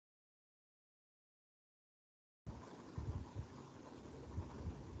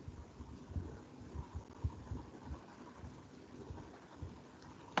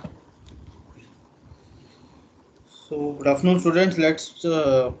So, good afternoon, students. Let's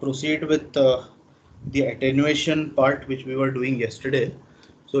proceed with the attenuation part which we were doing yesterday.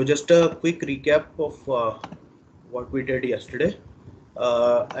 So, just a quick recap of what we did yesterday.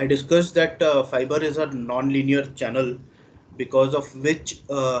 I discussed that fiber is a non-linear channel because of which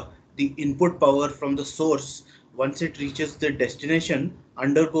the input power from the source, once it reaches the destination,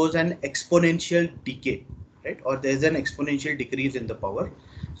 undergoes an exponential decay, right? Or there's an exponential decrease in the power.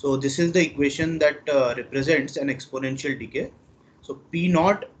 So this is the equation that represents an exponential decay. So P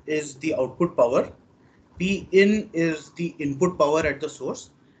naught is the output power, P in is the input power at the source,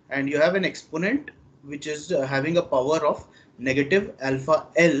 and you have an exponent which is having a power of negative alpha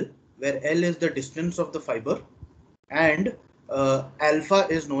L, where L is the distance of the fiber, and alpha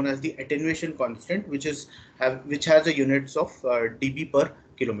is known as the attenuation constant, which has a units of dB per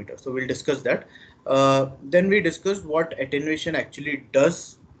kilometer. So we'll discuss that. Then we discussed what attenuation actually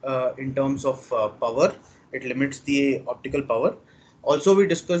does in terms of power. It limits the optical power. Also, we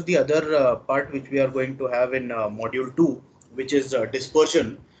discussed the other part which we are going to have in module 2, which is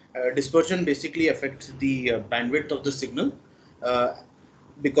dispersion. Dispersion basically affects the bandwidth of the signal,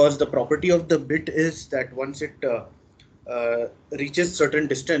 because the property of the bit is that once it reaches certain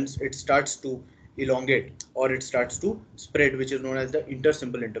distance, it starts to elongate or it starts to spread, which is known as the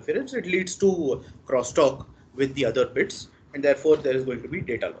inter-symbol interference. It leads to crosstalk with the other bits, and therefore there is going to be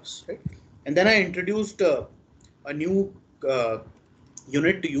data loss, right? And then I introduced a new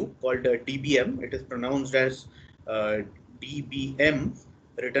unit to you called dBm. It is pronounced as dBm,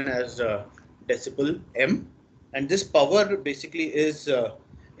 written as decibel m, and this power basically is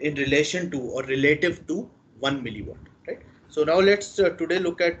in relation to or relative to 1 milliwatt, right? So now let's today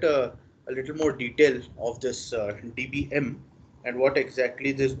look at a little more detail of this dBm and what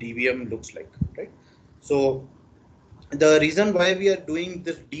exactly this dBm looks like, right? So the reason why we are doing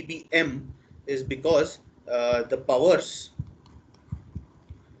this dBm is because the powers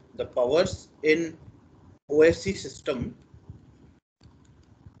in OFC system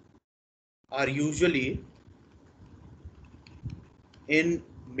are usually in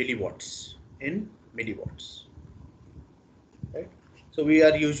milliwatts, right? So we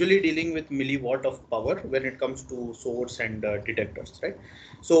are usually dealing with milliwatt of power when it comes to source and detectors, right?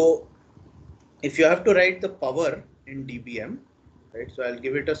 So if you have to write the power in dBm, right? So I'll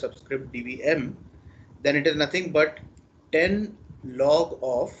give it a subscript dBm, then it is nothing but 10 log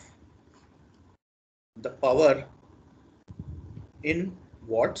of the power in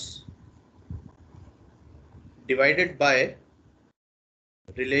watts divided by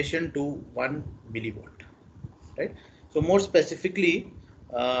relation to 1 milliwatt, right? So more specifically,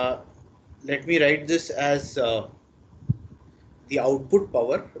 let me write this as the output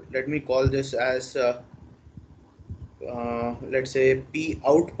power. Let me call this as let's say P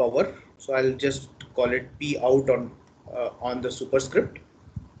out power. So I'll just call it P out on the superscript,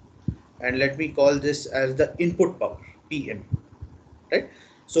 and let me call this as the input power, P in, right?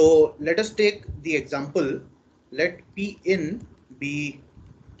 So let us take the example. Let P in be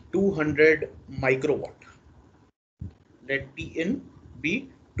 200 microwatt. Let P in be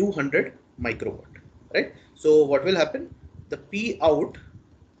 200 microwatt, right? So what will happen? The P out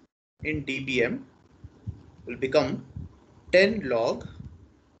in dBm will become 10 log,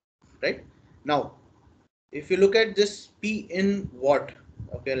 right? Now, if you look at this P in watt,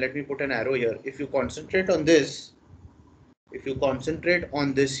 okay, let me put an arrow here. If you concentrate on this,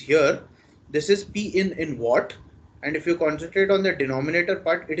 here, this is P in watt, and if you concentrate on the denominator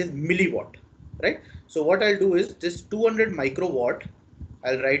part, it is milliwatt, right? So what I'll do is this 200 microwatt,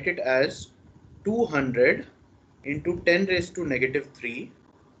 I'll write it as 200 into 10 raised to negative 3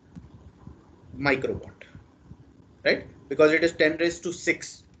 microwatt, right? Because it is 10 raised to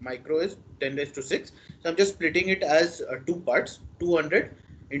 6. Micro is 10 raised to 6. So I'm just splitting it as two parts, 200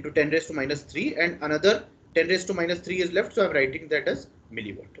 into 10 raised to minus 3, and another 10 raised to minus 3 is left. So I'm writing that as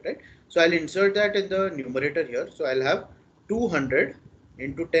milliwatt, right? So I'll insert that in the numerator here. So I'll have 200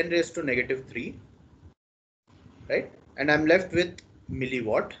 into 10 raised to negative 3, right? And I'm left with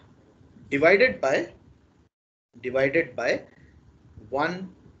milliwatt divided by 1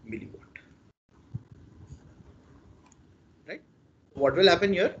 milliwatt, right? What will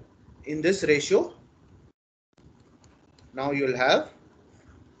happen here in this ratio? Now you'll have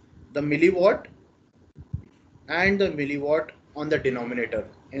the milliwatt and the milliwatt on the denominator,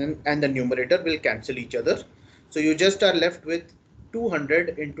 and the numerator will cancel each other. So you just are left with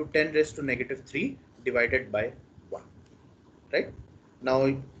 200 into 10 raised to negative 3 divided by 1, right?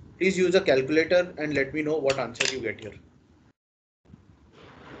 Now please use a calculator and let me know what answer you get here.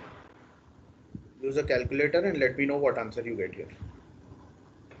 Use a calculator and let me know what answer you get here.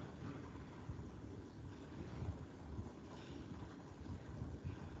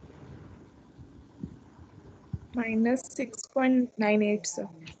 Minus 6.98, sir.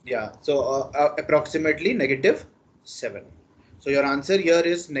 Yeah, so approximately -7. So your answer here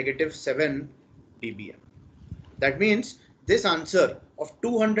is -7 dBm. That means this answer of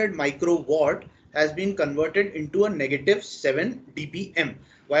 200 microwatt has been converted into a -7 dBm.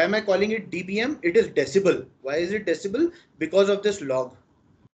 Why am I calling it dBm? It is decibel. Why is it decibel? Because of this log.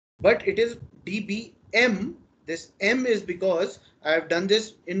 But it is dBm. This m is because I have done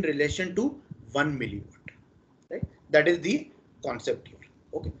this in relation to 1 milliwatt. Right? That is the concept here.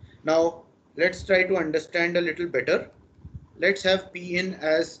 Okay. Now let's try to understand a little better. Let's have P in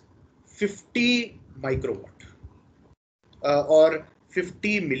as 50 microwatt or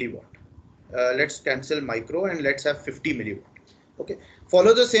 50 milliwatt. Let's cancel micro and let's have 50 milliwatt. Okay.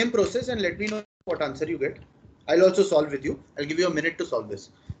 Follow the same process and let me know what answer you get. I'll also solve with you. I'll give you a minute to solve this.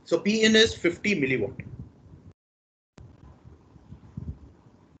 So P in is 50 milliwatt.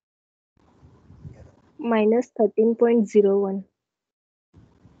 Minus 13.01.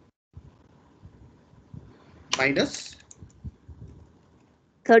 Minus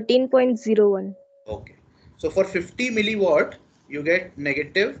 13.01. Okay. So for 50 milliwatt, you get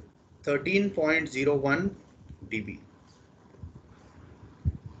negative 13.01 dB.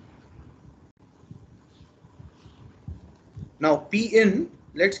 Now P in,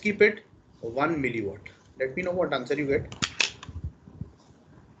 let's keep it 1 milliwatt. Let me know what answer you get.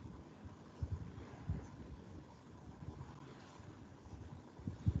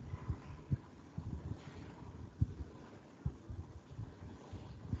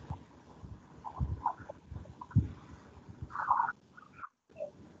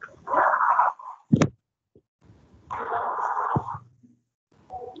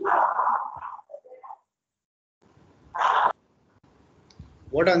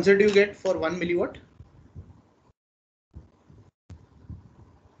 What answer do you get for 1 milliwatt?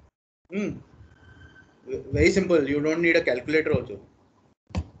 Very simple. You don't need a calculator also.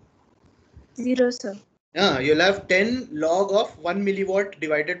 0, sir. Yeah, you'll have 10 log of 1 milliwatt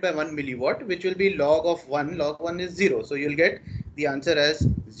divided by 1 milliwatt, which will be log of 1. Log 1 is 0. So you'll get the answer as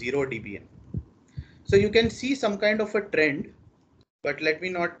 0 dBm. So you can see some kind of a trend, but let me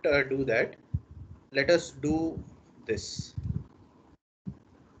not do that. Let us do this.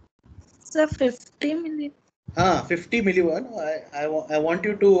 Sir, 50 million. 50 milliwatt. I want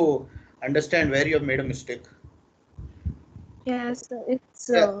you to understand where you have made a mistake. Yes, sir. It's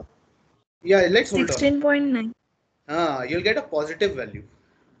Yeah, let's hold on. 16.9. You'll get a positive value.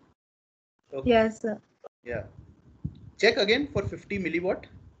 Okay. Yes, sir. Yeah. Check again for 50 milliwatt.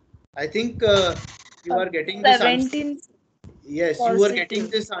 I think you are getting this answer. 17. Yes, you are getting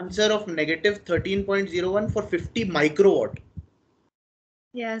this answer of negative 13.01 for 50 microwatt.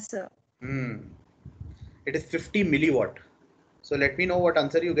 Yes, sir. It is 50 milliwatt. So let me know what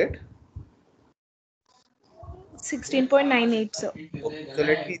answer you get. 16.98, sir. Okay, so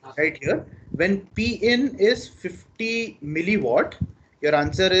let me write here. When P in is 50 milliwatt, your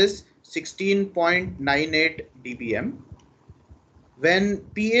answer is 16.98 dBm. When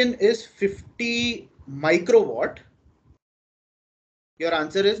P in is 50 microwatt, your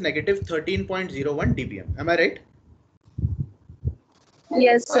answer is negative 13.01 dBm. Am I right?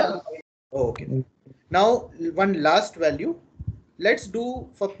 Yes, sir. Oh, okay. Now one last value. Let's do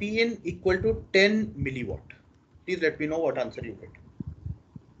for P in equal to 10 milliwatt. Please let me know what answer you get.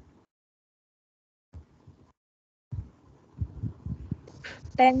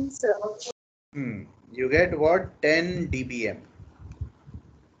 10, sir. You get what? 10 dBm.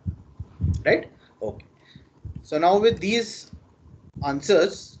 Right? Okay. So now with these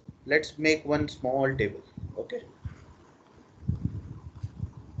answers, let's make one small table. Okay.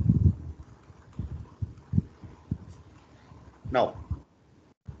 Now,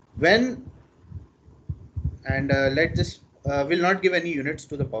 when let this will not give any units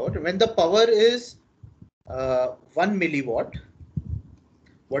to the power. When the power is 1 milliwatt,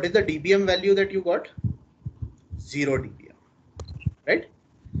 what is the dBm value that you got? 0 dBm. Right?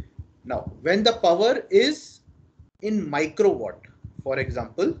 Now, when the power is in microwatt, for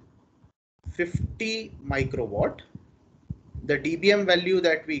example, 50 microwatt, the dBm value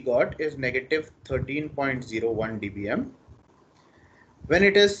that we got is negative 13.01 dBm. When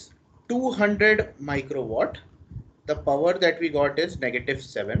it is 200 microwatt, the power that we got is negative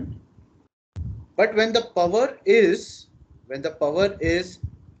 7. But when the power is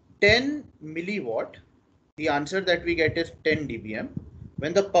 10 milliwatt, the answer that we get is 10 dBm.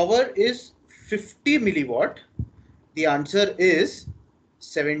 When the power is 50 milliwatt, the answer is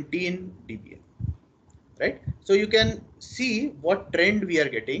 17 dBm. Right? So you can see what trend we are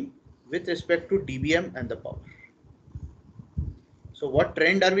getting with respect to dBm and the power. So what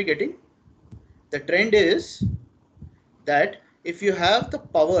trend are we getting? The trend is that if you have the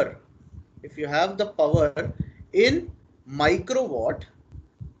power, in microwatt,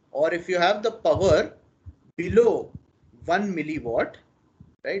 or if you have the power below 1 milliwatt,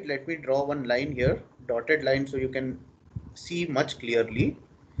 right? Let me draw one line here, dotted line, so you can see much clearly.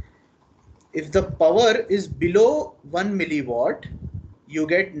 If the power is below 1 milliwatt, you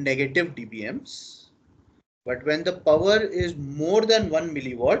get negative dBms. But when the power is more than 1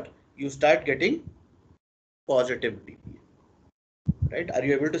 milliwatt, you start getting positive dBm. Right? Are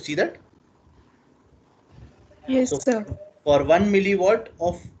you able to see that? Yes, So sir. for 1 milliwatt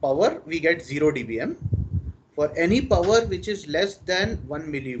of power, we get 0 dBm. For any power which is less than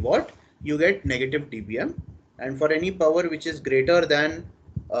 1 milliwatt, you get negative dBm. And for any power which is greater than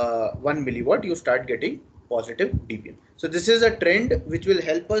 1 milliwatt, you start getting positive dBm. So this is a trend which will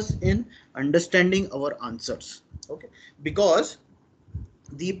help us in understanding our answers. Okay, because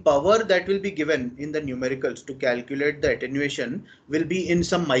the power that will be given in the numericals to calculate the attenuation will be in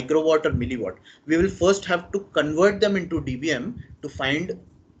some microwatt or milliwatt. We will first have to convert them into dBm to find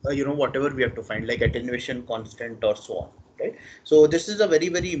whatever we have to find, like attenuation constant or so on, right? So this is a very,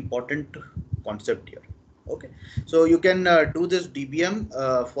 very important concept here. Okay, so you can do this dBm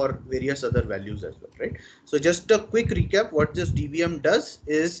for various other values as well, right? So just a quick recap, what this dBm does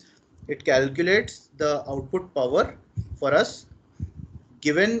is it calculates the output power for us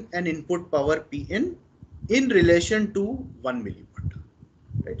given an input power Pin in relation to 1 milliwatt,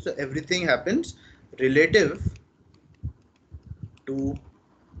 right? So everything happens relative to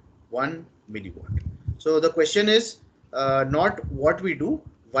 1 milliwatt. So the question is not what we do,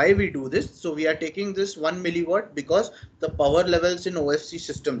 why we do this. So we are taking this 1 milliwatt because the power levels in OFC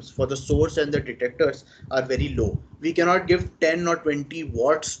systems for the source and the detectors are very low. We cannot give 10 or 20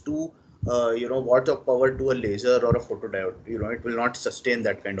 watts to watts of power to a laser or a photodiode. It will not sustain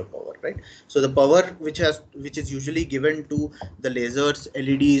that kind of power, right? So the power which is usually given to the lasers,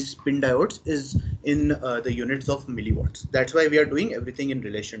 LEDs, pin diodes is in the units of milliwatts. That's why we are doing everything in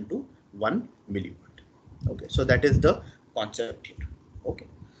relation to 1 milliwatt. Okay, so that is the concept here. Okay,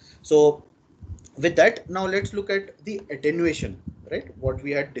 so with that, now let's look at the attenuation, right? What we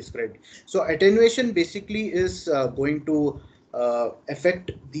had described. So attenuation basically is going to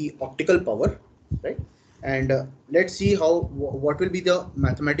affect the optical power, right? And let's see what will be the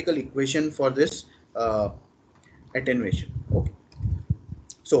mathematical equation for this attenuation. Okay,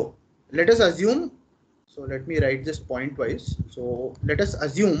 so let us assume, so let me write this point wise. So let us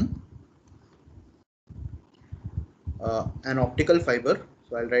assume an optical fiber.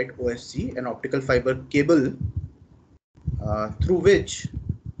 So I'll write OFC, an optical fiber cable through which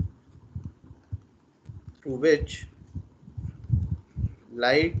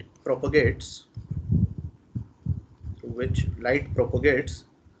light propagates,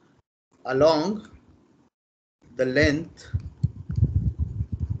 along the length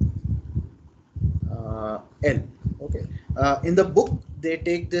L. Okay. In the book, they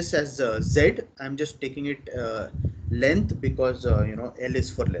take this as Z. I'm just taking it length because L is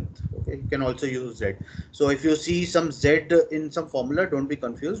for length. Okay. You can also use Z. So if you see some Z in some formula, don't be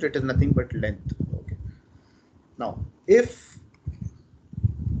confused. It is nothing but length. Okay. Now, if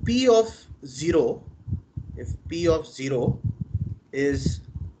P of 0, is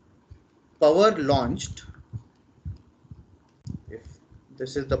power launched, if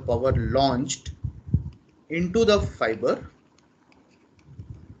this is the power launched into the fiber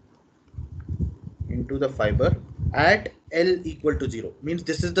at L equal to 0, means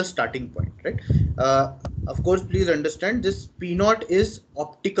this is the starting point, right? Of course, please understand this P0 is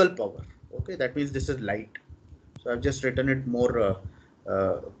optical power. Okay, that means this is light. So I've just written it more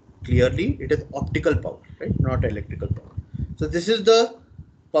clearly. It is optical power, right? Not electrical power. So this is the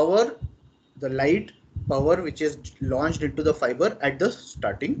power, the light power which is launched into the fiber at the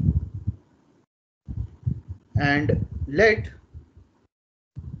starting, and let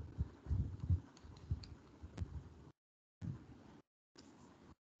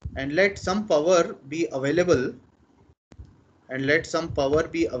some power be available,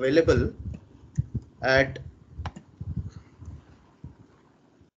 at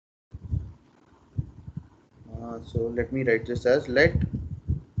so let me write this as let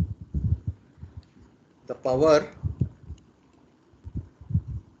the power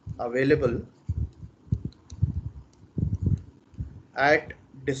available at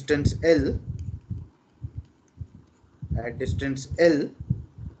distance L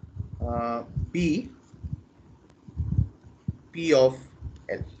be P of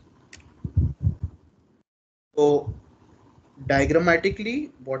L. So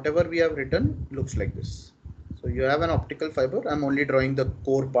diagrammatically, whatever we have written looks like this. So you have an optical fiber. I'm only drawing the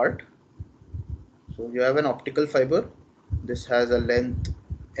core part. So you have an optical fiber This has a length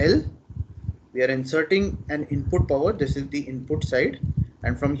L. We are inserting an input power. This is the input side,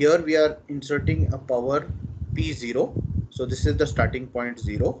 and from here we are inserting a power P0. So this is the starting point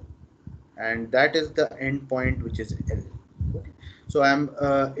 0, and that is the end point, which is L. Okay. So I am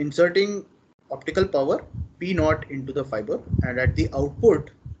inserting optical power P0 into the fiber, and at the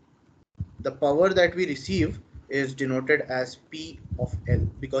output, the power that we receive is denoted as P of L,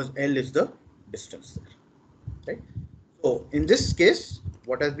 because L is the distance there, right? So in this case,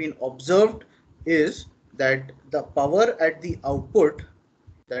 what has been observed is that the power at the output,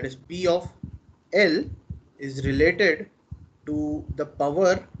 that is P of L, is related to the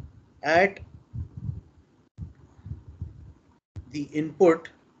power at the input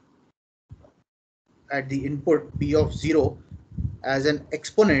P of 0 as an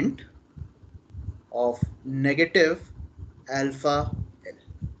exponent of negative alpha L,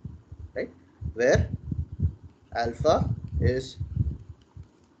 right? Where alpha is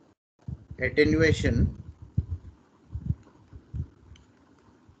attenuation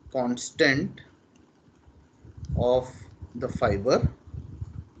constant of the fiber,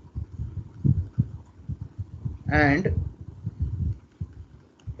 and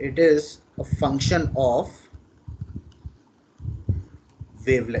it is a function of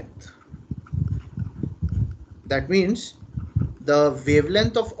wavelength. That means the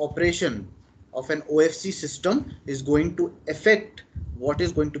wavelength of operation of an OFC system is going to affect what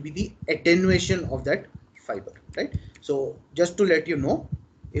is going to be the attenuation of that fiber, right? So just to let you know,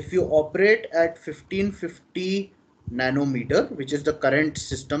 if you operate at 1550 nanometer, which is the current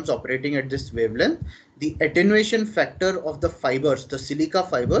systems operating at this wavelength, the attenuation factor of the fibers, the silica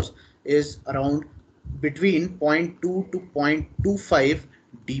fibers, is around between 0.2 to 0.25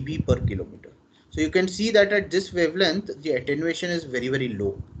 dB per kilometer. So you can see that at this wavelength, the attenuation is very, very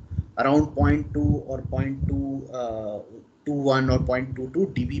low, around 0.2 or 0.221 or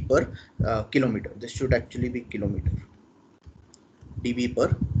 0.22 dB per kilometer. This should actually be kilometer, dB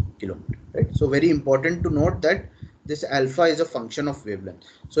per kilometer, right? So very important to note that this alpha is a function of wavelength.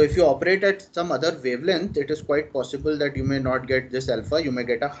 So if you operate at some other wavelength, it is quite possible that you may not get this alpha, you may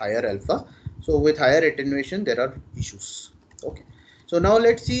get a higher alpha. So with higher attenuation, there are issues. Okay. So now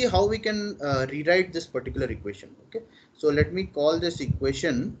let's see how we can rewrite this particular equation. Okay. So let me call this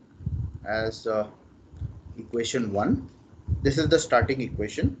equation as equation 1. This is the starting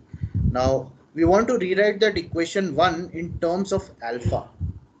equation. Now we want to rewrite that equation 1 in terms of alpha,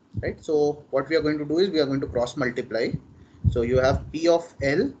 right? So what we are going to do is we are going to cross multiply. So you have P of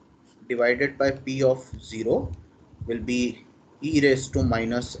L divided by P of 0 will be e raised to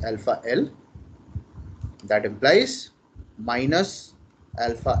minus alpha L. That implies minus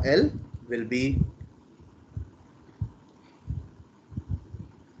alpha L will be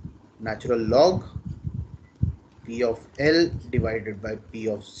natural log P of L divided by P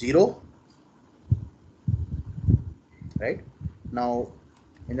of 0, right? Now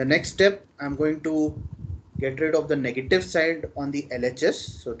in the next step, I'm going to get rid of the negative side on the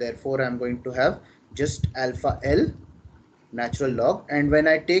LHS. So therefore I'm going to have just alpha L natural log, and when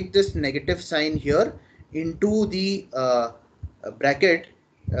I take this negative sign here into the bracket,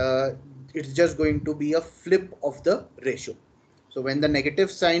 it's just going to be a flip of the ratio. So when the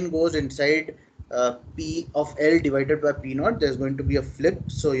negative sign goes inside P of L divided by P naught, there's going to be a flip.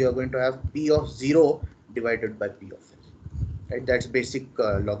 So you're going to have P of 0 divided by P of L, right? That's basic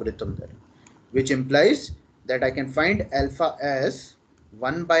logarithm there, which implies that I can find alpha as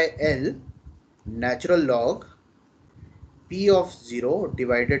 1 by L natural log P of 0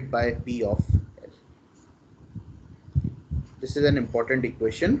 divided by P of L. This is an important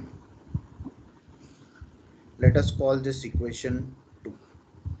equation. Let us call this equation 2.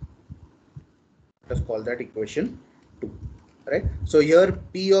 Let us call that equation 2. Right? So here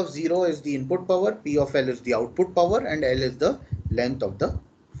P of 0 is the input power, P of L is the output power, and L is the length of the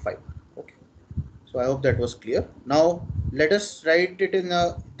fiber. Okay. So I hope that was clear. Now let us write it in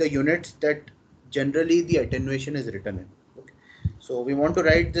the units that generally the attenuation is written in. Okay. So we want to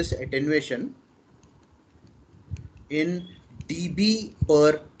write this attenuation in dB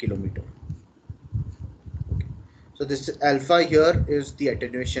per kilometer. Okay. So this alpha here is the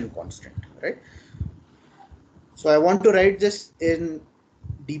attenuation constant, right? So I want to write this in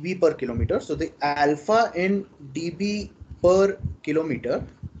dB per kilometer. So the alpha in dB per kilometer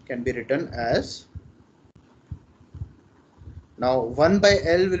can be written as, now 1 by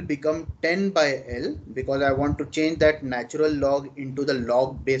L will become 10 by L because I want to change that natural log into the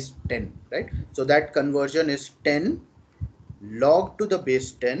log base 10, right? So that conversion is 10 log to the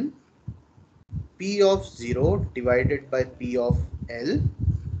base 10 P of 0 divided by P of L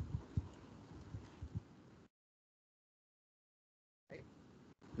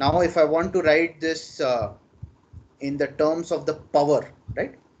Now if I want to write this in the terms of the power,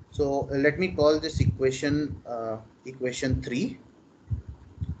 right? So let me call this equation equation 3.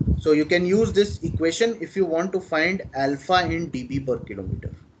 So you can use this equation if you want to find alpha in dB per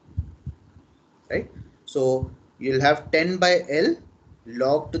kilometer, right? So you'll have 10 by L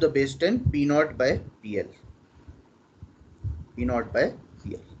log to the base 10 P naught by PL. P naught by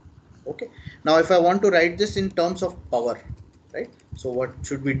PL. Okay. Now if I want to write this in terms of power, right? So what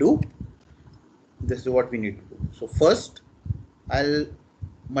should we do? This is what we need to do. So first I'll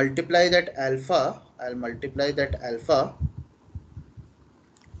multiply that alpha. So I'll multiply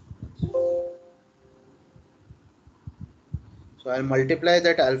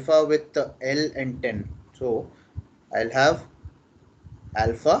that alpha with L and 10. So I'll have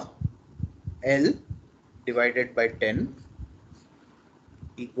alpha L divided by 10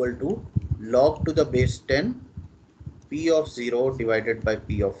 equal to log to the base 10 P of 0 divided by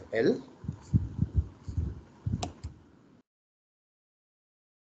P of L.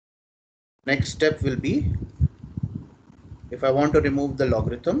 Next step will be, if I want to remove the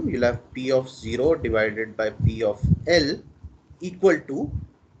logarithm, you'll have P of 0 divided by P of L equal to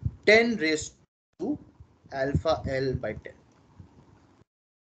 10 raised to alpha L by 10.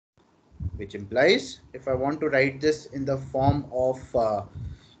 Which implies if I want to write this in the form of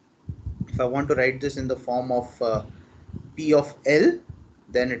P of L,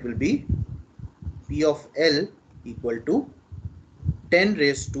 then it will be P of L equal to 10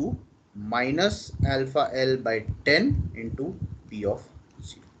 raised to minus alpha L by 10 into P of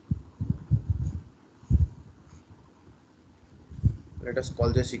 0. Let us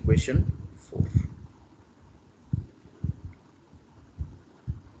call this equation 4.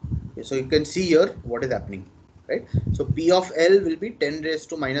 Okay, so you can see here what is happening, right? So P of L will be 10 raised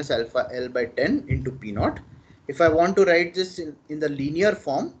to minus alpha L by 10 into P naught. If I want to write this in the linear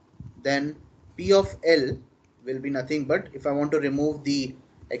form, then P of L will be nothing but, if I want to remove the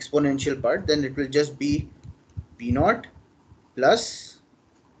exponential part, then it will just be P naught plus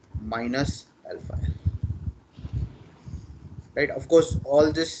minus alpha L. Right? Of course,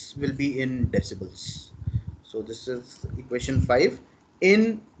 all this will be in decibels. So this is equation 5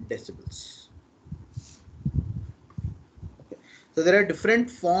 in decibels. Okay. So there are different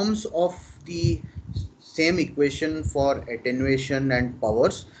forms of the same equation for attenuation and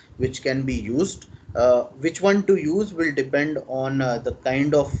powers which can be used. Which one to use will depend on the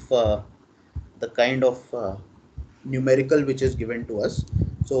kind of numerical which is given to us.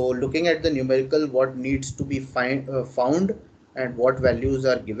 So looking at the numerical, what needs to be found and what values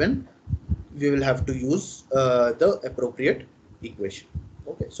are given, we will have to use the appropriate equation.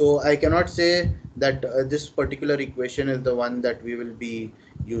 Okay, so I cannot say that this particular equation is the one that we will be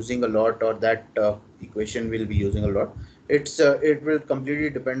using a lot, or that equation will be using a lot. It will completely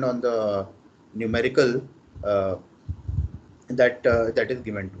depend on the numerical that is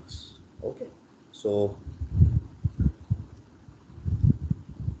given to us. Okay, so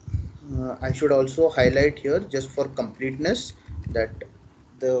I should also highlight here, just for completeness, that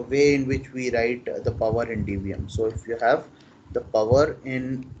the way in which we write the power in dBm. So if you have the power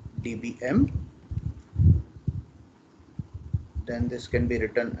in dBm, then this can be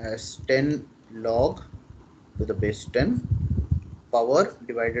written as 10 log to the base 10 power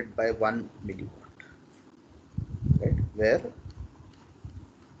divided by 1 milliwatt, right? Where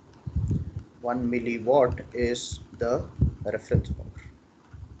 1 milliwatt is the reference power.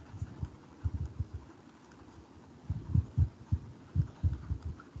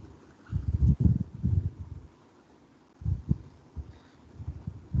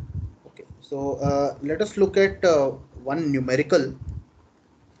 Okay, so let us look at one numerical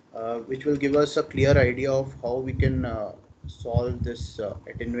which will give us a clear idea of how we can solve this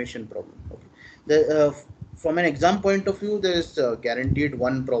attenuation problem. Okay. From an exam point of view, there is guaranteed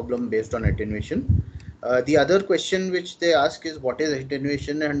one problem based on attenuation. The other question which they ask is what is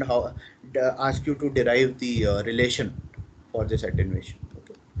attenuation, and how ask you to derive the relation for this attenuation.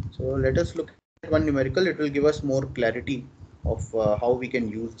 Okay. So let us look at one numerical. It will give us more clarity of how we can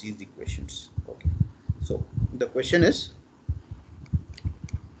use these equations. Okay. So the question is,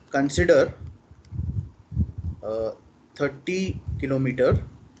 consider a 30 kilometer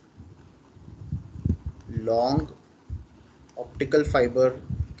long optical fiber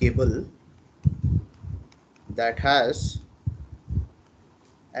cable that has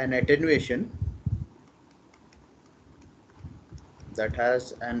an attenuation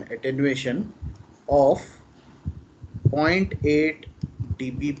of 0.8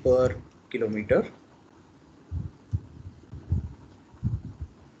 dB per kilometer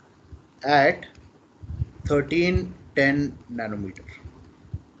at 1310 nanometer.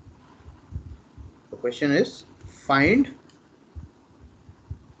 question is find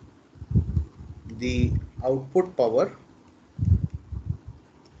the output power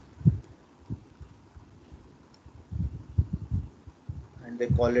and they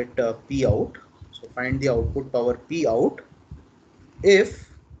call it P out. So find the output power P out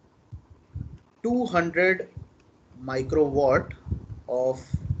if 200 microwatt of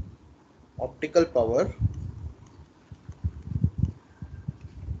optical power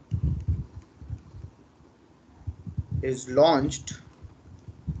is launched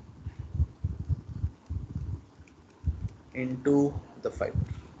into the fiber.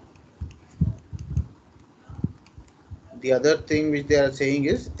 The other thing which they are saying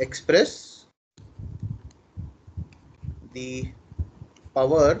is express the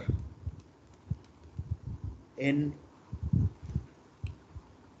power in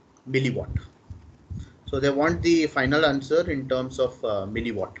milliwatt. So they want the final answer in terms of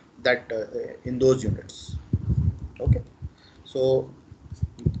milliwatt, that in those units. Okay. So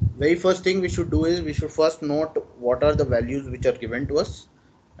very first thing we should do is we should first note what are the values which are given to us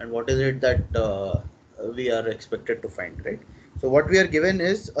and what is it that we are expected to find, right? So what we are given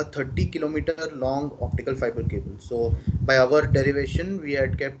is a 30-kilometer long optical fiber cable. So by our derivation, we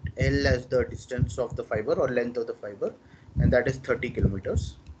had kept L as the distance of the fiber or length of the fiber, and that is 30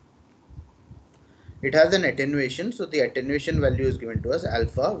 kilometers. It has an attenuation. So the attenuation value is given to us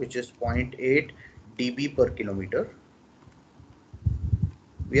alpha, which is 0.8 dB per kilometer.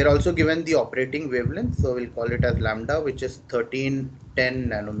 We are also given the operating wavelength, so we'll call it as lambda, which is 1310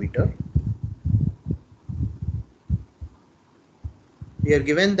 nanometer. We are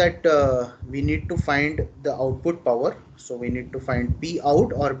given that we need to find the output power, so we need to find P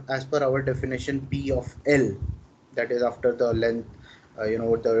out, or as per our definition, P of L, that is after the length,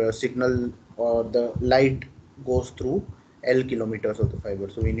 the signal or the light goes through L kilometers of the fiber.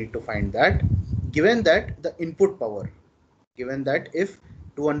 So we need to find that. Given that the input power, given that if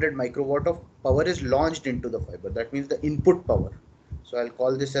 200 microwatt of power is launched into the fiber, that means the input power. So I'll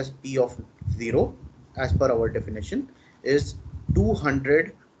call this as P of 0 as per our definition is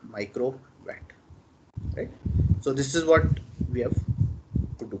 200 microwatt, right? So this is what we have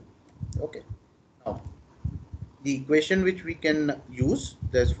to do. Okay. Now the equation which we can use,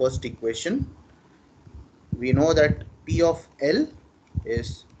 there's first equation. We know that P of L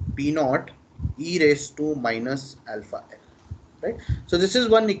is P naught e raised to minus alpha L. Right. So this is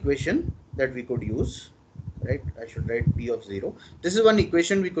one equation that we could use, right? I should write P of 0. This is one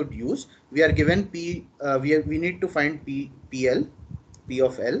equation we could use. We are given P, we need to find PL, P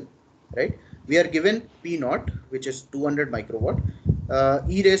of L, right? We are given P naught, which is 200 microwatt.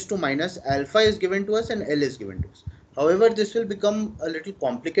 E raised to minus alpha is given to us and L is given to us. However, this will become a little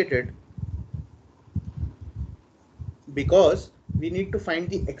complicated because we need to find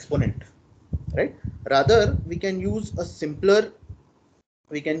the exponent, right? Rather, we can use a simpler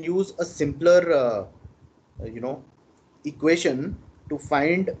equation to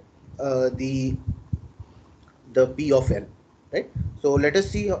find the P of L, right? So let us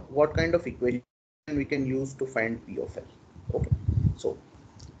see what kind of equation we can use to find P of L. Okay. So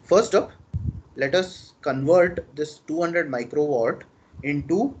first up, let us convert this 200 microwatt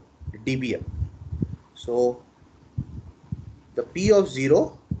into dBm. So the P of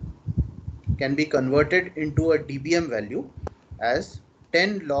 0 can be converted into a dBm value as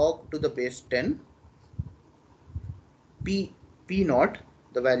 10 log to the base 10. P naught,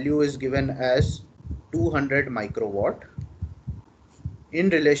 the value is given as 200 microwatt in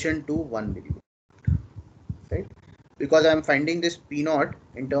relation to 1 milliwatt, right? Because I am finding this P naught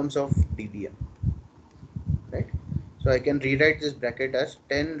in terms of dBm, right? So I can rewrite this bracket as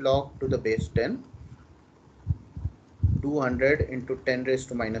 10 log to the base 10, 200 into 10 raised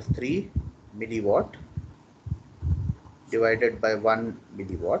to minus 3 milliwatt divided by 1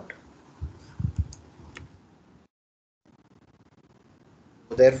 milliwatt.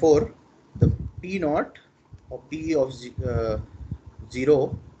 Therefore, the P naught or P of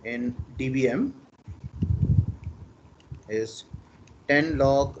 0 in dBm is 10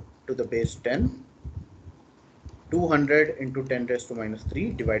 log to the base 10, 200 into 10 raised to minus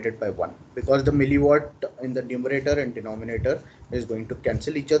 3 divided by 1, because the milliwatt in the numerator and denominator is going to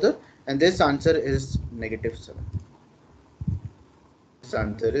cancel each other, and this answer is -7. This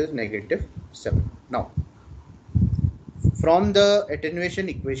answer is -7. Now, from the attenuation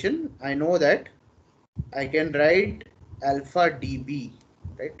equation, I know that I can write alpha dB,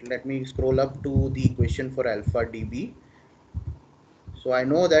 right? Let me scroll up to the equation for alpha dB. So I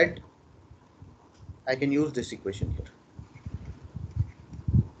know that I can use this equation here,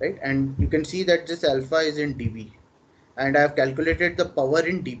 right? And you can see that this alpha is in dB, and I have calculated the power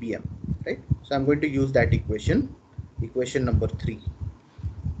in dBm. right? So I'm going to use that equation number 3.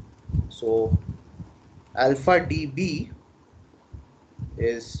 So alpha dB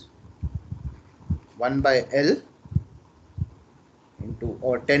is 1 by L into,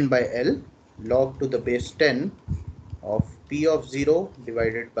 or 10 by L, log to the base 10 of P of 0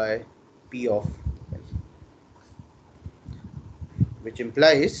 divided by P of L, which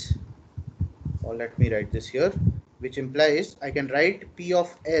implies, or let me write this here, which implies I can write P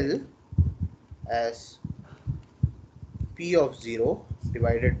of L as P of 0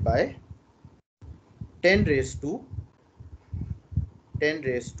 divided by 10 raised to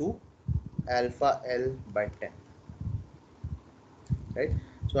alpha L by 10, right?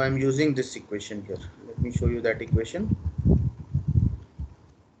 So I'm using this equation here. Let me show you that equation.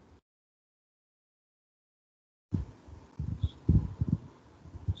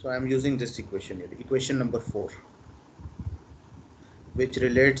 So I'm using this equation here, equation number 4, which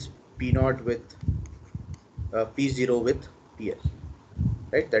relates P0 with P0 with PL,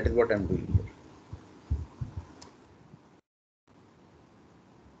 right? That is what I'm doing here.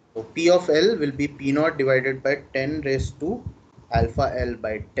 So P of L will be P0 divided by 10 raised to alpha L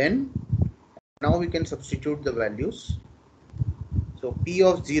by 10. Now we can substitute the values. So P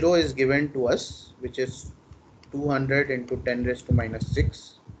of 0 is given to us, which is 200 into 10 raised to minus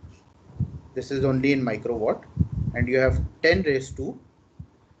 6. This is only in microwatt. And you have 10 raised to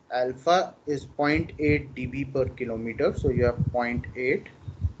alpha is 0.8 dB per kilometer. So you have 0.8.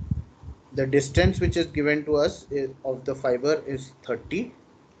 The distance which is given to us of the fiber is 30.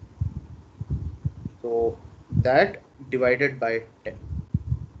 So that divided by 10.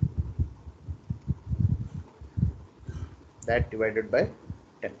 That divided by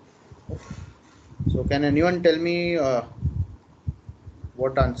 10. So can anyone tell me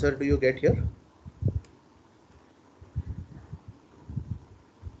what answer do you get here?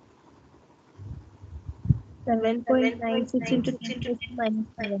 7.96 into 10 raised to minus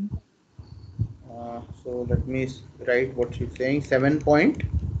 7. So let me write what she's saying.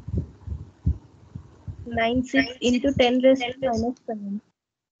 7.96 into 10 raised to minus 7.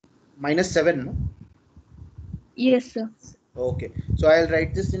 minus 7, no? Yes, sir. Okay, so I'll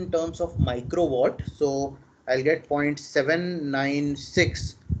write this in terms of microwatt. So I'll get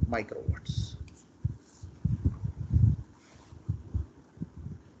 0.796 microwatts.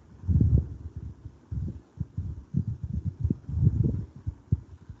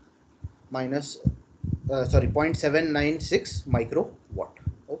 Minus, sorry, 0.796 microwatt.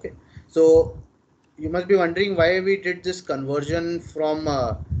 Okay, so you must be wondering why we did this conversion from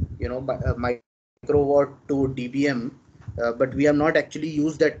microwatt to dBm, but we have not actually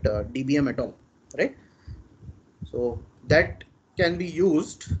used that dBm at all, right? So that can be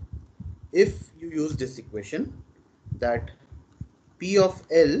used if you use this equation, that P of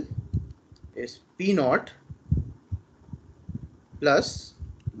L is P naught plus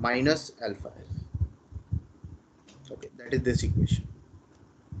minus alpha L. Okay, that is this equation.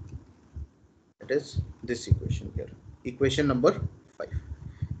 That is this equation here. Equation number 5.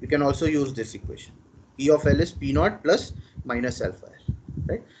 You can also use this equation. P of L is P naught plus minus alpha L,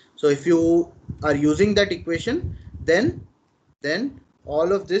 right? So if you are using that equation, then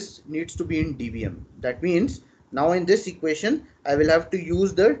all of this needs to be in dBm. That means now in this equation, I will have to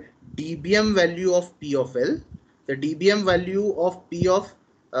use the dBm value of P of L. The dBm value of P of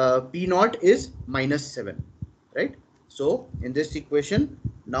P naught is minus 7, right? So in this equation,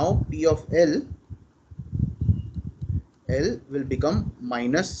 now P of L will become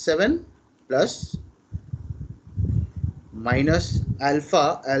minus 7 plus minus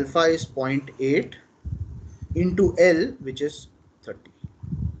alpha is 0.8 into L, which is 30,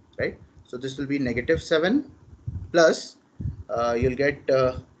 right? So this will be negative 7 plus you'll get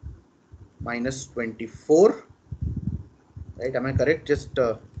minus 24, right? Am I correct? Just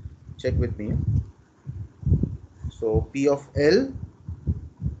check with me. So P of L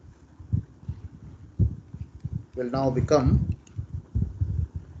will now become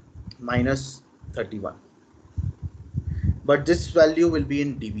minus 31, but this value will be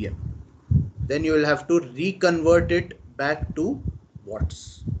in dBm. Then you will have to reconvert it back to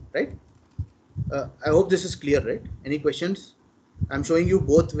watts, right? I hope this is clear, right? Any questions? I'm showing you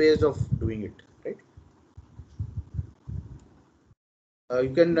both ways of doing it, right? You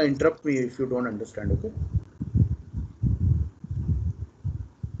can interrupt me if you don't understand, okay?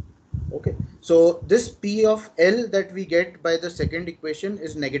 Okay, so this P of L that we get by the second equation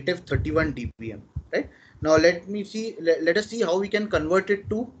is negative 31 dBm, right? Now let us see how we can convert it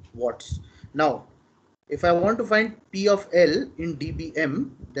to watts. Now, if I want to find P of L in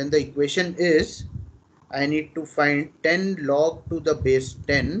dBm, then the equation is I need to find 10 log to the base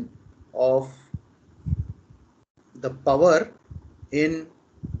 10 of the power in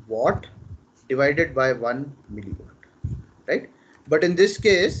watt divided by 1 milliwatt, right? But in this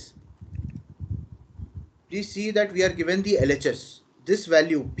case, please see that we are given the LHS. This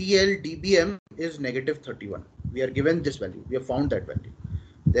value PL dBm is -31. We are given this value. We have found that value.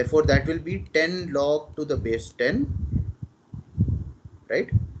 Therefore, that will be 10 log to the base 10, right,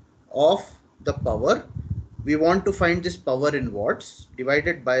 of the power. We want to find this power in watts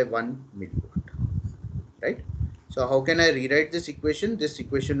divided by 1 milliwatt, right? So how can I rewrite this equation? This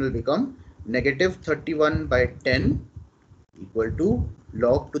equation will become -31 by 10 equal to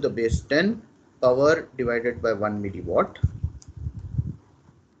log to the base 10 power divided by 1 milliwatt.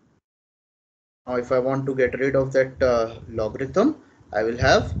 Now if I want to get rid of that logarithm, I will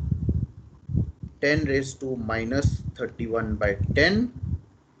have 10 raised to minus 31 by 10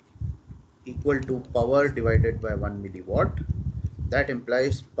 equal to power divided by 1 milliwatt. That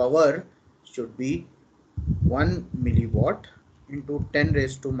implies power should be 1 milliwatt into 10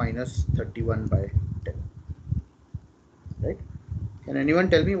 raised to minus 31 by 10, right? Can anyone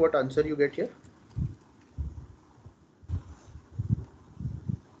tell me what answer you get here?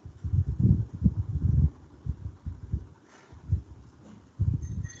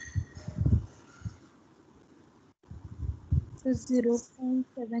 So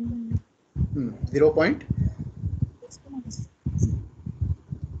 0.7. 0 point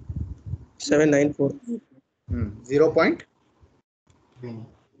 794. 0 point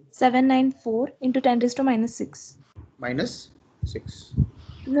 794 into 10 raised to minus 6. minus 6.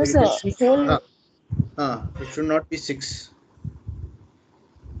 No, So sir. it should not be 6.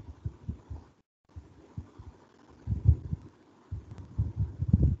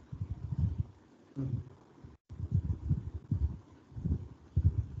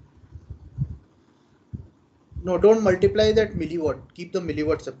 No, don't multiply that milliwatt. Keep the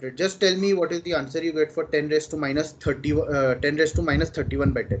milliwatt separate. Just tell me what is the answer you get for 10 raised to minus 30, 10 raised to minus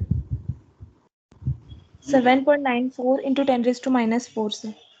 31 by 10. 7.94 into 10 raised to minus 4,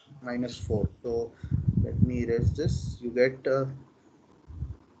 sir. Minus 4. So let me erase this. You get, let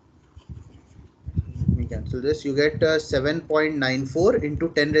me cancel this. You get 7.94 into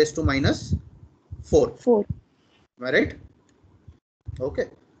 10 raised to minus 4. 4. Am I right? Okay.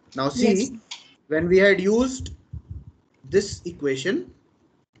 Now see, Yes. when we had used this equation,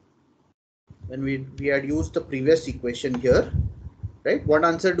 when we had used the previous equation here, right, what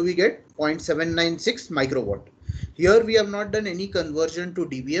answer do we get? 0.796 microwatt. Here we have not done any conversion to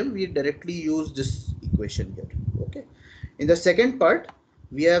dBm. We directly use this equation here. Okay. In the second part,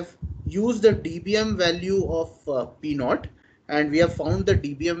 we have used the dBm value of P naught, and we have found the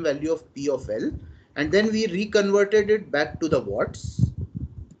dBm value of P of L, and then we reconverted it back to the watts,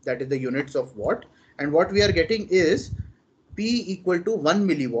 that is the units of watt, and what we are getting is P equal to 1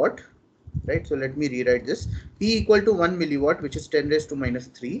 milliwatt, right? So let me rewrite this. P equal to 1 milliwatt, which is 10 raised to minus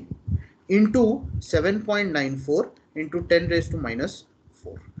 3, into 7.94 into 10 raised to minus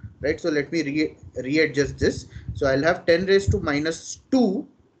 4, right? So let me readjust this. So I'll have 10 raised to minus 2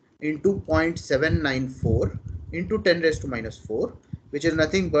 into 0.794 into 10 raised to minus 4, which is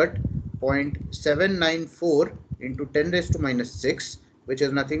nothing but 0.794 into 10 raised to minus 6, which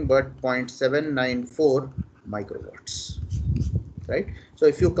is nothing but 0.794 microwatts, right? So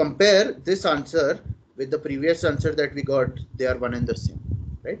if you compare this answer with the previous answer that we got, they are one and the same,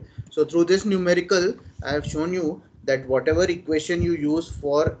 right? So through this numerical, I have shown you that whatever equation you use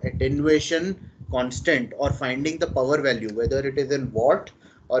for attenuation constant or finding the power value, whether it is in watt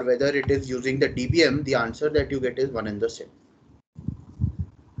or whether it is using the dBm, the answer that you get is one and the same,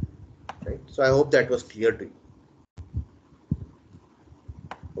 right? So I hope that was clear to you.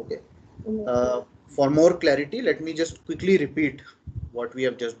 Okay. For more clarity, let me just quickly repeat what we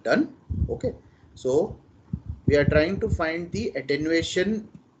have just done. Okay. So we are trying to find the attenuation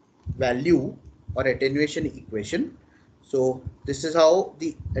value or attenuation equation. So this is how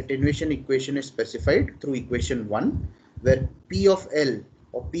the attenuation equation is specified through equation 1, where P of L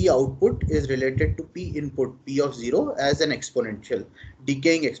or P output is related to P input, P of 0, as an exponential,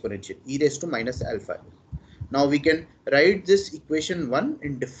 decaying exponential, e raised to minus alpha. Now we can write this equation 1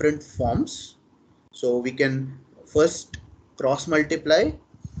 in different forms. So we can first cross multiply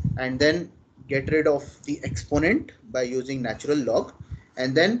and then get rid of the exponent by using natural log,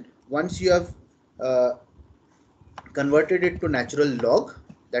 and then once you have converted it to natural log,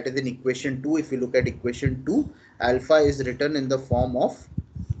 that is in equation 2. If you look at equation 2, alpha is written in the form of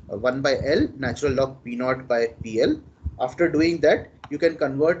 1 by L natural log P naught by PL. After doing that, you can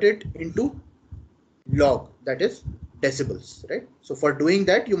convert it into log, that is decibels, right? So for doing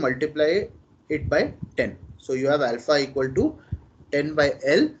that, you multiply it by 10. So you have alpha equal to 10 by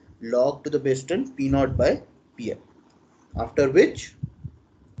L log to the base 10 P naught by PL. After which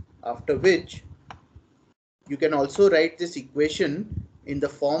you can also write this equation in the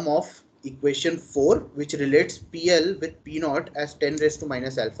form of equation 4, which relates PL with P naught as 10 raised to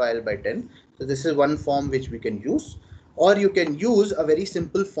minus alpha L by 10. So this is one form which we can use, or you can use a very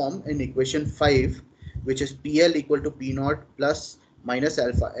simple form in equation 5, which is PL equal to P naught plus minus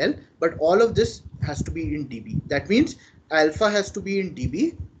alpha L, but all of this has to be in dB. That means alpha has to be in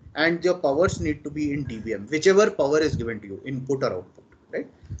dB and your powers need to be in dBm, whichever power is given to you, input or output, right?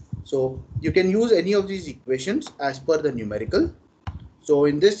 So you can use any of these equations as per the numerical. So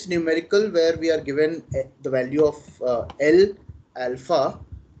in this numerical, where we are given the value of L, alpha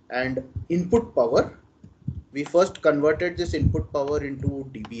and input power, we first converted this input power into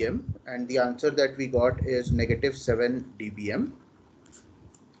dBm, and the answer that we got is -7 dBm.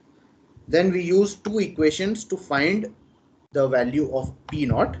 Then we use two equations to find the value of P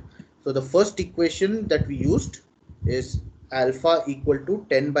naught. So the first equation that we used is alpha equal to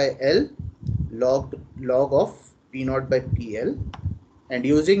 10 by L log of P naught by PL, and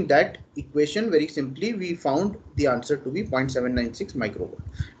using that equation, very simply we found the answer to be 0.796 microwatt.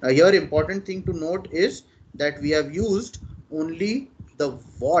 Now here important thing to note is that we have used only the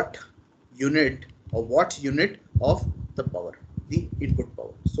watt unit or watts unit of the power, the input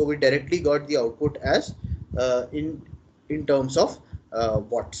power. So we directly got the output as in terms of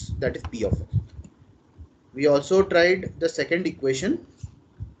watts, that is P of L. We also tried the second equation,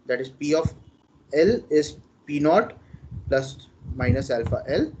 that is P of L is P naught plus minus alpha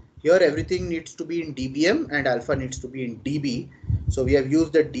L. Here everything needs to be in dBm and alpha needs to be in dB. So we have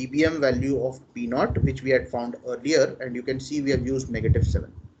used the dBm value of P naught, which we had found earlier, and you can see we have used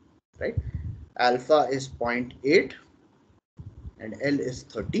 -7, right? Alpha is 0.8 and L is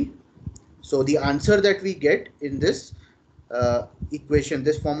 30. So the answer that we get in this equation,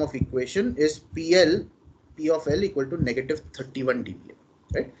 this form of equation, is P of L equal to -31 dBm,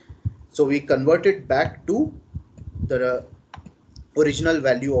 right? So we convert it back to the original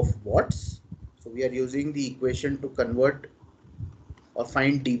value of watts. So we are using the equation to convert or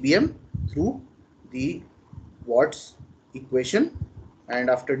find dBm through the watts equation, and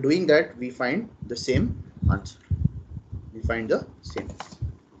after doing that we find the same answer.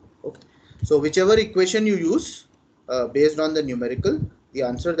 Okay, so whichever equation you use based on the numerical, the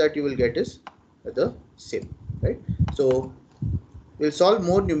answer that you will get is the same, right? So we'll solve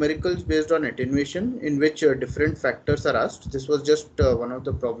more numericals based on attenuation, in which different factors are asked. This was just one of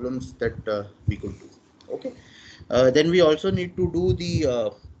the problems that we could do. Okay. Then we also need to do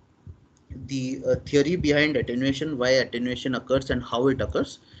the theory behind attenuation, why attenuation occurs and how it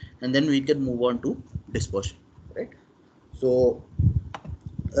occurs, and then we can move on to dispersion, right? So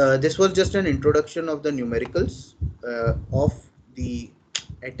this was just an introduction of the numericals of the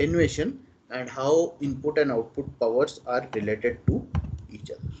attenuation and how input and output powers are related to each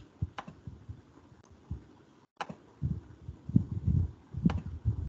other.